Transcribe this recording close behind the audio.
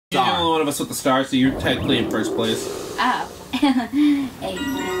You're the only one of us with the star, so you're technically in first place. Oh. Hey.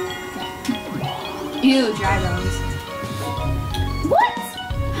 Ew, dry bones. What?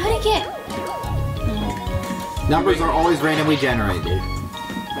 How'd he get? Numbers are always randomly generated.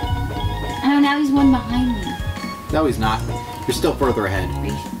 Oh, now he's one behind me. No, he's not. You're still further ahead.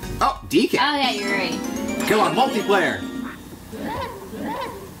 Oh, DK. Oh, yeah, you're right. Come on, multiplayer.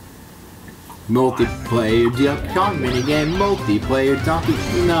 Multiplayer Donkey Kong minigame. Multiplayer Donkey.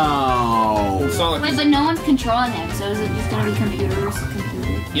 No. It's not like Wait, but no one's controlling him, so is it just gonna be computer versus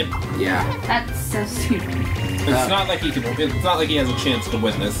computer? Yep. Yeah. That's so stupid. It's not like he can. It's not like he has a chance to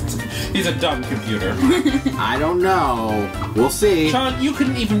win this. He's a dumb computer. I don't know. We'll see. Sean, you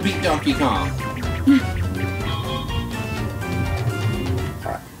couldn't even beat Donkey Kong.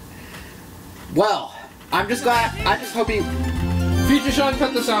 Well, I'm just glad. I'm just hoping. Future Sean,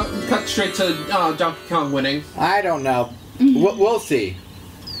 cut this out and cut straight to Donkey Kong winning. I don't know. We'll see.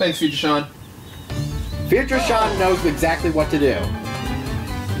 Thanks, Future Sean. Future Sean knows exactly what to do.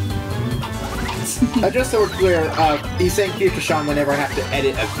 Just so we're clear, he's saying Future Sean whenever I have to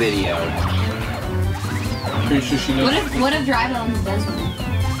edit a video. Pretty sure she knows. What if Dry Bones does win?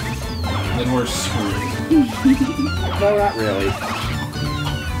 Then we're screwed. No, not really.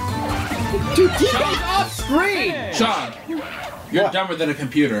 Dude, keep it off screen! Sean, you're What? dumber than a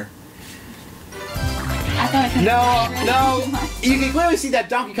computer. I thought I could. No. You can clearly see that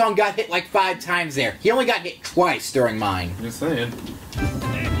Donkey Kong got hit like 5 times there. He only got hit twice during mine. Just saying.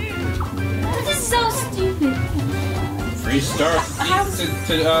 This is so stupid. Free star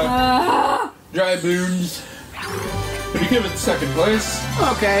to Dry Bones. But you give it second place.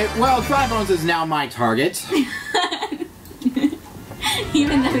 Okay, well, Dry Bones is now my target.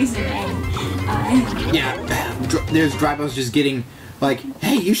 Even though he's an A. Yeah, there's Dry Bones just getting like,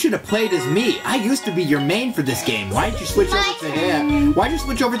 hey, you should have played as me. I used to be your main for this game. Why'd you switch over to him? Why'd you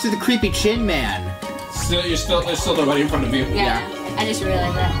switch over to the creepy Chin Man? There's still nobody in front of you. Yeah, I just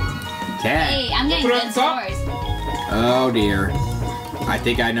realized that. Okay. Hey, I'm getting Put it good on top. scores. Oh dear. I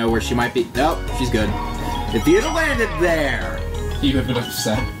think I know where she might be. Nope, she's good. If you'd have landed there. You would have been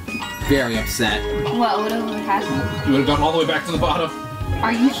upset. Very upset. What would have happened? You would have gone all the way back to the bottom.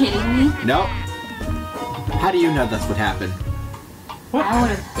 Are you kidding me? Nope. How do you know that's what happened? What? I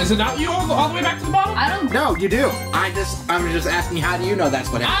would have. Is it not you all the way back to the bottom? I don't. No, you do. I'm just asking how do you know that's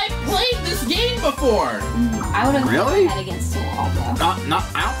what happened? I played this game before! I would have Really? head against the wall, though. No,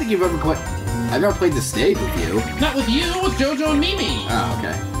 I don't think you've ever played. I've never played this stage with you. Not with you, with JoJo and Mimi. Oh,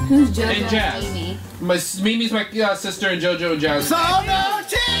 okay. Who's JoJo And Jazz. Mimi? Mimi's my sister, and JoJo and Jazz. Sono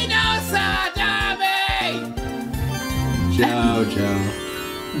Chino Sadame! JoJo.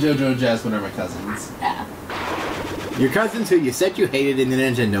 JoJo and Jasmine are my cousins. Yeah. Your cousins who you said you hated in the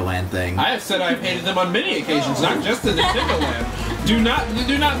Nintendo Land thing. I have said I've hated them on many occasions, not just in Nintendo Land. Do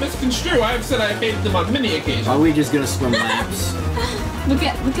not misconstrue. I have said I've hated them on many occasions. Are we just gonna swim laps? Look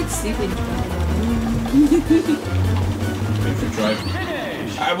at stupid. Wait for drive.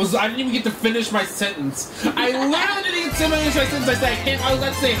 I didn't even get to finish my sentence. I literally didn't get to finish my sentence. I said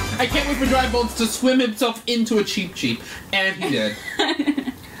I can't wait for Dry Bones to swim himself into a Cheep Cheep, and he did.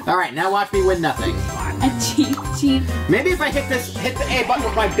 Alright, now watch me win nothing. A cheap. Maybe if I hit the A button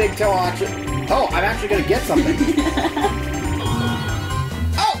with my big toe, I'll actually... Oh, I'm actually gonna get something.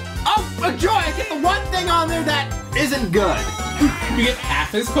 Oh, joy! I get the one thing on there that isn't good. You get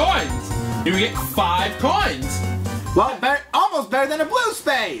half his coins. You get 5 coins. Well, almost better than a blue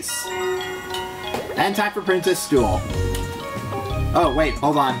space. And time for Princess Stool. Oh, wait,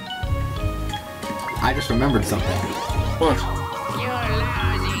 hold on. I just remembered something. What? Wait,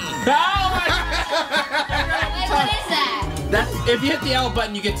 what is that? If you hit the L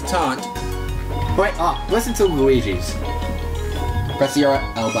button, you get to taunt. Wait, listen to Luigi's. Press your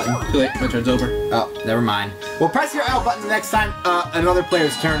L button. Too late, my turn's over. Oh, never mind. Well, press your L button the next time another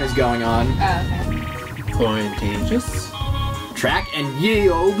player's turn is going on. Oh, okay. Contagious. Track and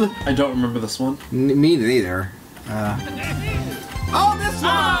yield. I don't remember this one. Me neither. Oh, this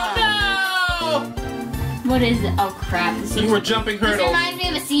one! Oh What is it? Oh crap! no! You were jumping This hurdles. reminds me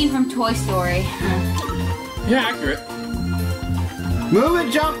of a scene from Toy Story. Yeah, accurate. Move and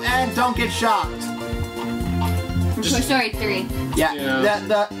jump and don't get shocked. From Toy Story 3. Yeah,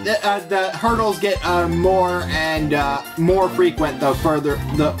 the hurdles get more and more frequent the further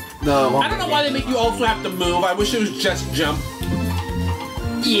the longer. I don't know why they make you also have to move. I wish it was just jump.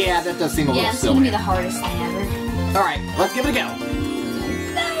 Yeah, that does seem a Yeah, little it's gonna be silly. the hardest thing ever. All right, let's give it a go.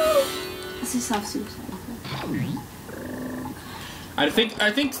 No! This is self-suicide. I think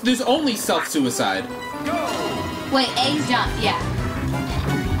there's only self-suicide. Wait, A's jump, yeah.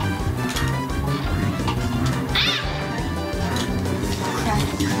 Ah!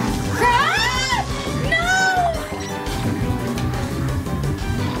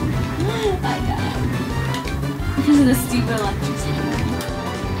 the electricity.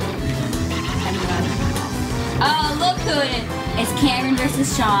 And run. Oh, look who it is. It's Cameron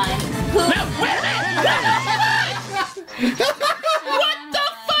versus Sean. Who? No, wait a minute! What the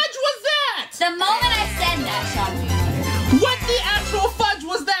fudge was that? The moment I said that, Sean. What the actual fudge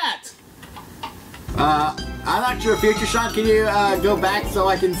was that? I'm not sure. Future Sean, can you go back so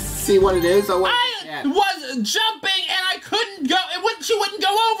I can see what it is? Or what? I was jumping and I couldn't go. She wouldn't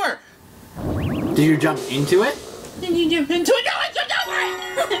go over. Did you jump into it? Did you jump into it? No, I jumped over it.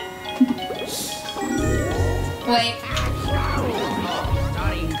 Wait.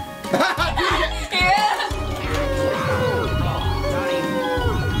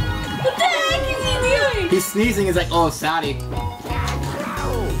 What the heck is he doing? He's sneezing. It's like, oh, Saudi.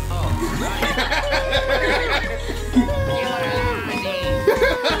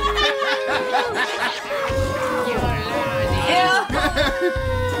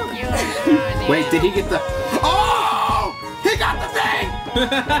 Wait, did he get the... Oh! He got the thing!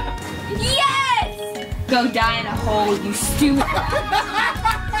 Yes! Go die in a hole, you stupid. Go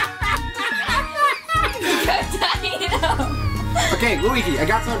die in a hole. Okay, Luigi, I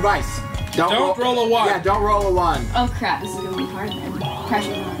got some advice. Don't roll a 1. Yeah, don't roll a 1. Oh crap, this is gonna be hard then.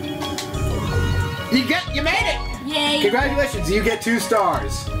 Pressure 1. You made it! Yay! Congratulations, you get 2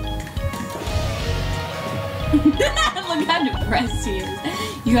 stars. Look how depressed he is.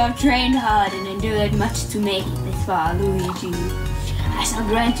 You have trained hard and endured much to make it this far, Luigi. I shall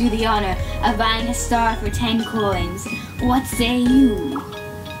grant you the honor of buying a star for 10 coins. What say you?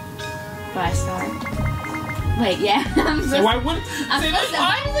 Buy a star. Wait, yeah. So why wouldn't...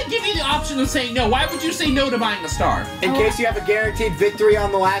 Why would they give you the option of saying no? Why would you say no to buying a star? In case you have a guaranteed victory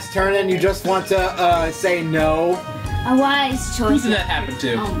on the last turn and you just want to say no. A wise choice. Who did that happen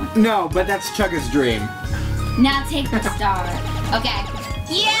to? Oh my. No, but that's Chugga's dream. Now take the star. Okay.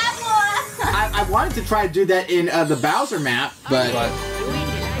 Yeah, boy! I wanted to try to do that in the Bowser map, but...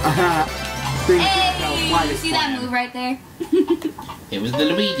 things didn't go Hey! quite You as see that planned. move right there? It was the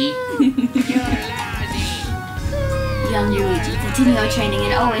Luigi. Young Luigi, continue your training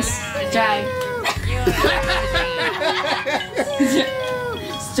and always strive.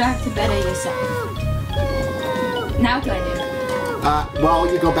 Strive to better yourself. Now what do I do? Well,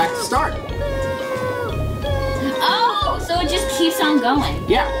 you go back to start. Oh, so it just keeps on going.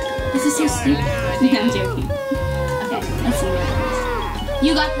 Yeah. This is so stupid. I'm joking. Okay, let's see what it is.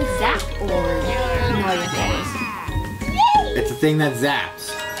 You got the zap or no, your face. It's a thing that zaps.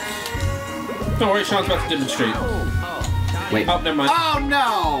 Don't worry, Sean's about to demonstrate. Wait. Oh, never mind. Oh,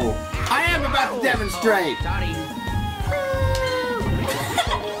 no! I am about to demonstrate!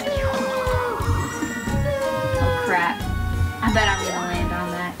 Oh, crap. I bet I'm gonna land on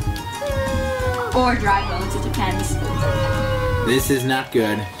that. Or dry bones, it depends. This is not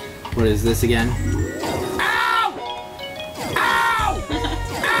good. What is this again? Ow! Ow!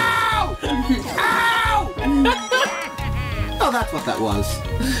 Ow! Ow! Oh, that's what that was.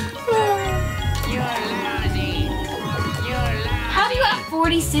 How do you have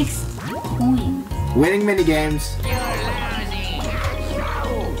 46 coins? Winning minigames.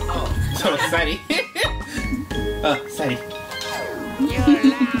 So exciting. Exciting.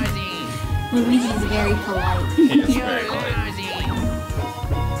 Luigi's very polite. He is very polite.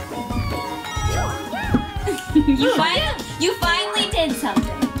 You finally did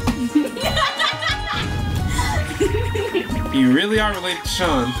something. You really are related to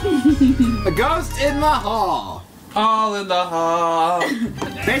Sean. A ghost in the hall. All in the hall.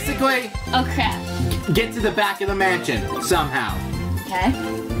 Basically, Oh crap. get to the back of the mansion somehow. Okay.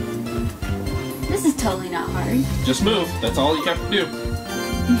 This is totally not hard. Just move. That's all you have to do.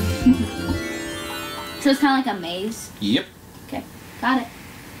 So it's kind of like a maze. Yep. Okay. Got it.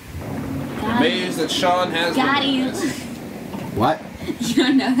 The maze that Sean has. Got you. memorized. What? You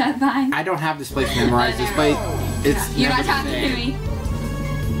don't know that vine? I don't have this place memorized. This place, it's You're never not talking been to made. me.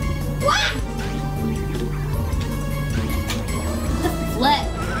 What? The flip.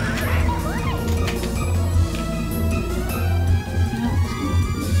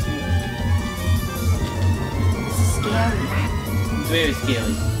 This is scary. Very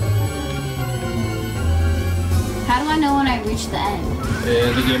scary. How do I know when I reach the end?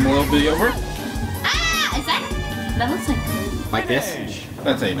 The game will be over. Ah! Is that? That looks like. Like this?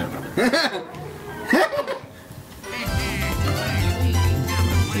 That's how you know.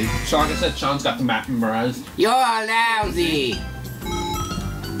 Sean, like I said, Sean's got the map memorized. You're lousy.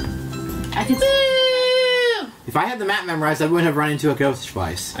 I could. If I had the map memorized, I wouldn't have run into a ghost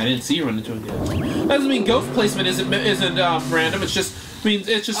twice. I didn't see you run into a ghost. That doesn't mean ghost placement isn't random. It's just means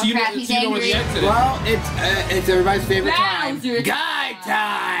it's just Oh, crap, he's you know where the angry. exit is. Well, it's everybody's favorite time. Bowser. Guide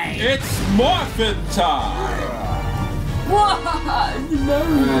time. It's morphin' time.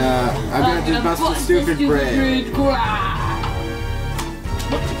 I'm gonna just bust the stupid bridge.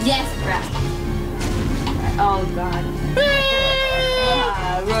 Yes, bruh. Oh god.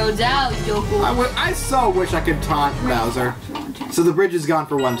 Roads out, Yoko. I so wish I could taunt Bowser. So the bridge is gone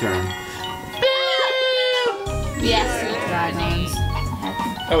for one turn. Yes, God knows.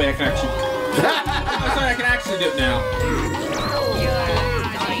 Oh wait, I can actually. I'm sorry, I can actually do it now.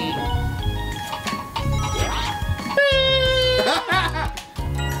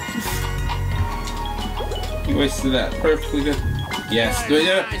 You wasted that. Perfectly good. Yes.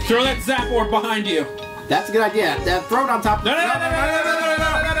 Throw that zap orb behind you. That's a good idea. Throw it on top. No.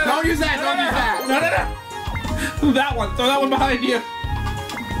 Don't use that. Don't use that. No. That one. Throw that one behind you.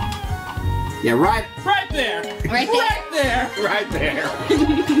 Yeah, right there. Right there. Right there.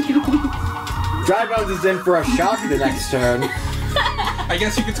 Drybones is in for a shock the next turn. I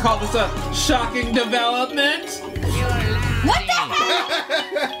guess you could call this a shocking development. What the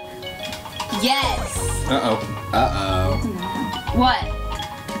hell? Yes. Uh-oh. What?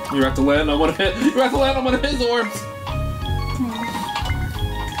 You have to land on one of his. You have to land on one of his orbs.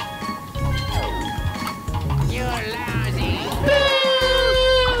 You're lousy.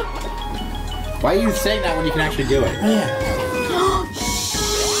 Why are you saying that when you can actually do it?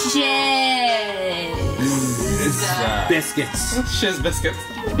 Shit. Biscuits. Shiz biscuits.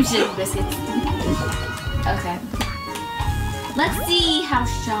 Shit biscuits. Okay. Let's see how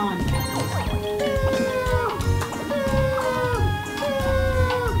Sean does.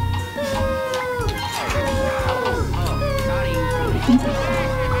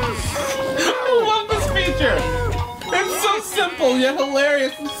 I love this feature. It's so simple yet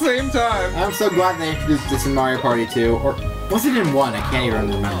hilarious at the same time. I'm so glad they introduced this in Mario Party 2. Or was it in 1? I can't even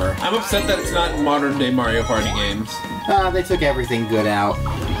remember. I'm upset that it's not in modern day Mario Party games. They took everything good out.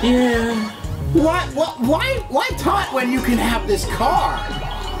 Yeah. Why taunt when you can have this car?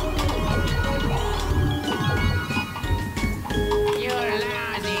 You're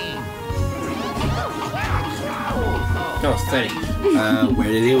lousy. Oh, steady.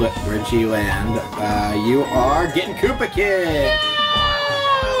 Where'd she land? You are getting Koopa Kid!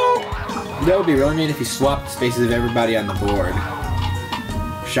 That would be really mean if you swapped spaces of everybody on the board.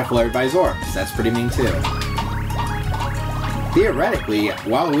 Shuffle everybody's orbs. That's pretty mean too. Theoretically,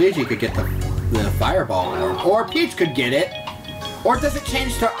 Waluigi could get the fireball orb. Or Peach could get it. Or does it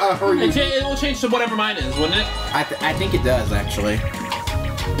change to her? It will change to whatever mine is, wouldn't it? I think it does, actually.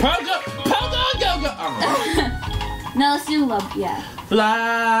 Pogo, go, go. No, let's do love, yeah.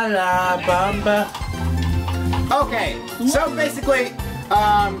 La la bamba. Okay, so basically,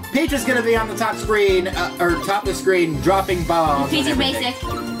 Peach is gonna be on the top screen, or top of the screen, dropping bombs. Peach is basic.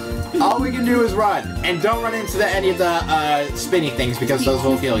 All we can do is run, and don't run into any of the spinny things because those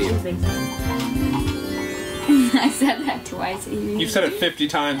will kill you. I said that twice. You've said it 50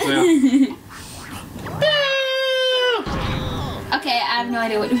 times now. Okay, I have no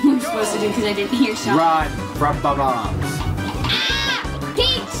idea what we're supposed to do because I didn't hear Sean. Run from bombs. Ah!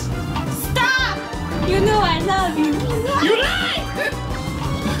 Peach! Stop! You know I love you. You lied!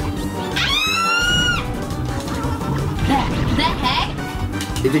 The heck?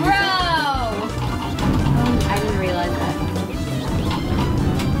 You think Bro! you Oh, I didn't realize that.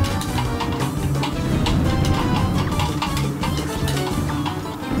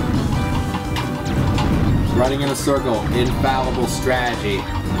 Running in a circle, infallible strategy.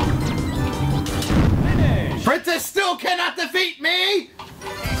 Finish. Princess still cannot defeat me!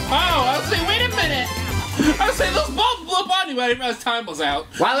 Oh, I was saying, wait a minute! I was saying, those bombs blew up on you as time was out.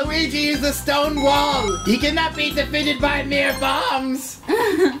 Waluigi is the stone wall! He cannot be defeated by mere bombs!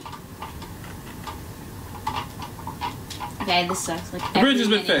 Okay, this sucks. Like, The bridge has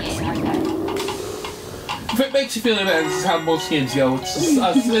been every fixed. minute is- If it makes you feel any better, this is how most games go.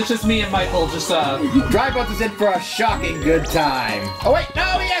 It's just me and Michael just, Drybones is in for a shocking good time. Oh wait,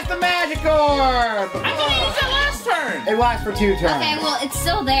 no, he has the magic orb! I thought he used that last turn! It lasts for 2 turns. Okay, well, it's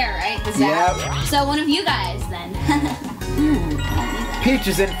still there, right? The zap? Yep. So one of you guys, then. Peach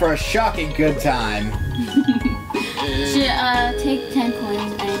is in for a shocking good time. Should, take 10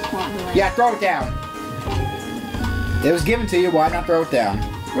 coins and point the way. Yeah, throw it down. It was given to you, why not throw it down?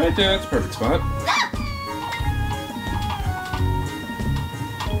 Right there, that's a perfect spot.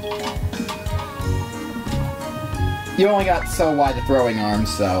 You only got so wide the throwing arms,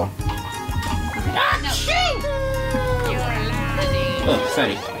 so... No. You're lousy. Oh,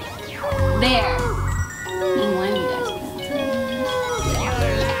 steady. There. Being one of you guys. You're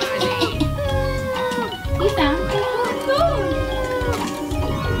lousy. You found it.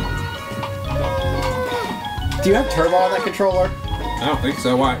 Do you have turbo on that controller? I don't think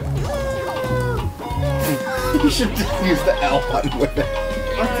so, why? You should just use the L button with it.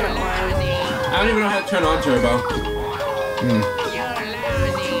 What's it like? I don't even know how to turn on turbo.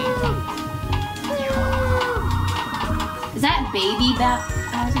 Is that baby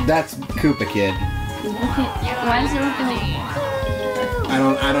Bowser? That's Koopa Kid. Why does it look like? I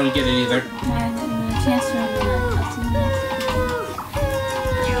don't get it either. Chance to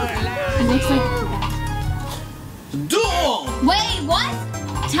It looks like. Duel! Wait, what?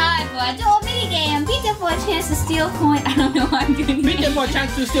 Time for a dual mini game. Beat them for a chance to steal coin. I don't know why I'm doing Beat this. them for a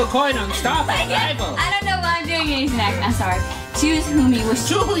chance to steal coin on Star Fox Rival. I don't know why I'm doing anything next. I'm sorry. Choose whom you wish to.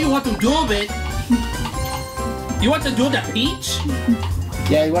 Choose who you want to duel with. You want to duel the Peach?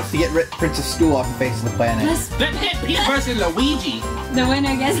 Yeah, he wants to get Princess Stool off the face of the planet. Then hit Peach versus Luigi. The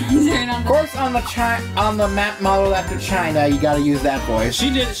winner gets to turn on Of the. course, on the map modeled after China, you gotta use that voice. She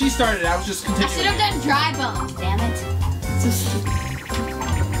did. She started. I was just I should continuing. have done dry bones. Damn it. So stupid.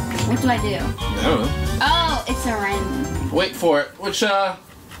 What do I do? I don't know. Oh, it's a random. Wait for it. Which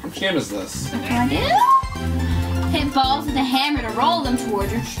game is this? What do I do? Hit balls with a hammer to roll them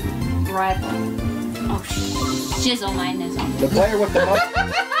towards your rival. Oh, shizzle my nizzle. The player with the most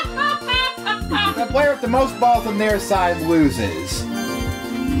the player with the most balls on their side loses.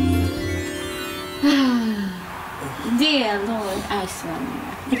 Dear Lord, I swear.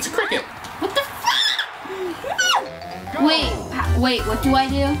 It's cricket. What the fuck? Wait, what do I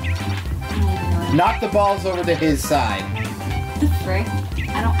do? I don't even know. Knock the balls over to his side. What the frick?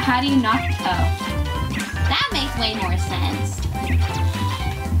 I don't. How do you knock? Oh, that makes way more sense.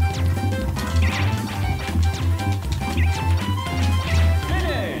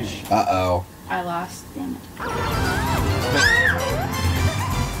 Uh-oh. I lost. Damn it.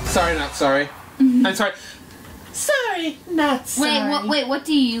 Sorry, not sorry. I'm sorry. Sorry, not sorry. Wait, what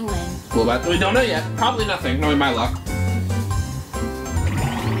do you win? Well, we don't know yet. Probably nothing, knowing my luck.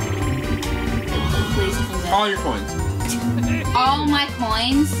 Please come back. All your coins. All my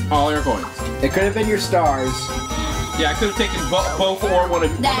coins? All your coins. It could have been your stars. Yeah, I could have taken both or one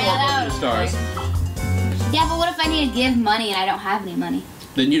of your stars. Yeah, but what if I need to give money and I don't have any money?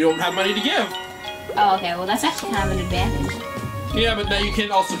 Then you don't have money to give. Oh, okay. Well, that's actually kind of an advantage. Yeah, but now you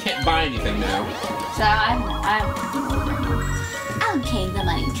also can't buy anything now. So I'll take the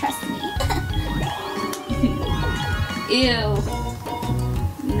money. Trust me. Ew.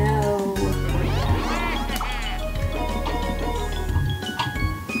 No.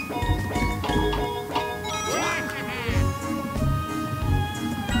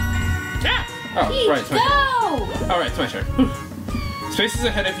 Ah! Oh, right, it's my turn. Go! Alright, it's my turn. Whew. Spaces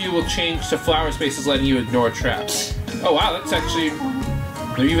ahead of you will change to flower spaces, letting you ignore traps. Oh wow, that's actually...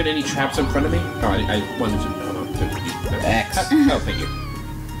 Are there even any traps in front of me? Oh, I wanted to know. X. Oh, thank you.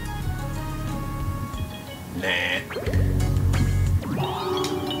 Nah.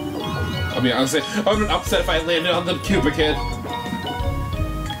 I mean, I'm upset if I landed on the Koopa Kid.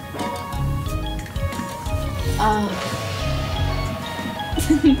 Oh.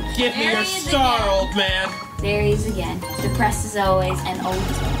 Give me There your he is star, again. old man. There he is again. Depressed as always and old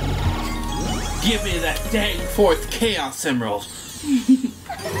as well. Give me that dang fourth Chaos Emerald.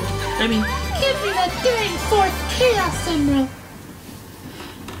 I mean, give me that dang fourth Chaos Emerald.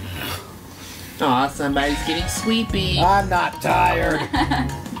 Aw, somebody's getting sleepy. I'm not tired.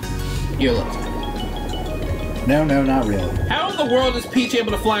 You're looking. No, not really. How in the world is Peach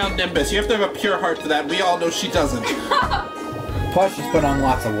able to fly on Nimbus? You have to have a pure heart for that. We all know she doesn't. Plus, she's put on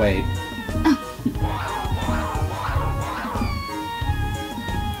lots of weight.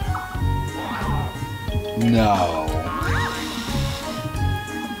 No.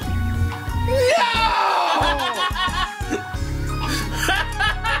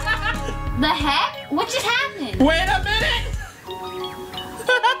 The heck? What just happened? Wait a minute!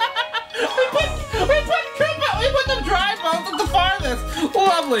 we put the dry bones at the farthest.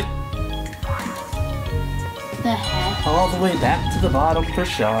 Lovely. The heck? All the way back to the bottom for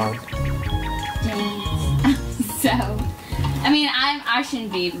Sean. Dang it. So, I mean, I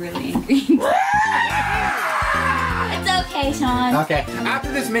shouldn't be really angry. It's okay, Sean. Okay,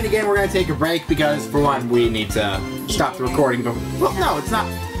 after this minigame, we're gonna take a break because, for one, we need to stop the recording. Well, no, it's not.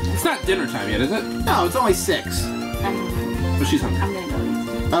 It's not dinner time yet, is it? No, it's only 6. But she's hungry. I'm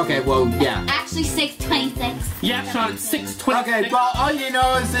gonna go. Okay, well, yeah. Actually, 6:26. Yeah, Sean, it's 6:20. Okay, well, all you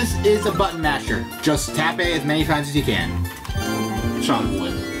know is this is a button masher. Just tap it as many times as you can. Sean will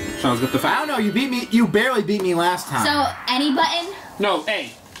win. Sean's got the I don't know, you beat me. You barely beat me last time. So, any button? No,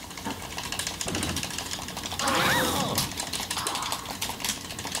 A.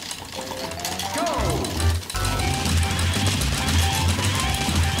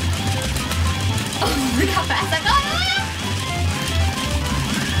 Look how fast I got.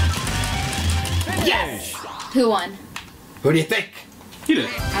 Yes! Who won? Who do you think? You did.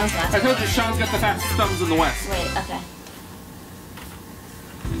 I was last. I told you Sean's got the fastest thumbs in the West. Wait, okay.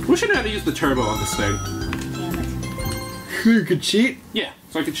 We should know how to use the turbo on this thing. Damn it. You could cheat. Yeah,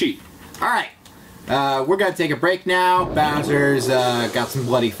 so I could cheat. Alright. We're gonna take a break now. Bowser's got some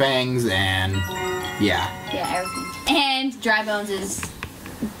bloody fangs and yeah. Yeah, everything. And Dry Bones is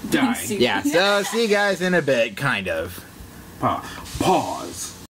Die. super. Yeah, so see you guys in a bit, kind of. Pause.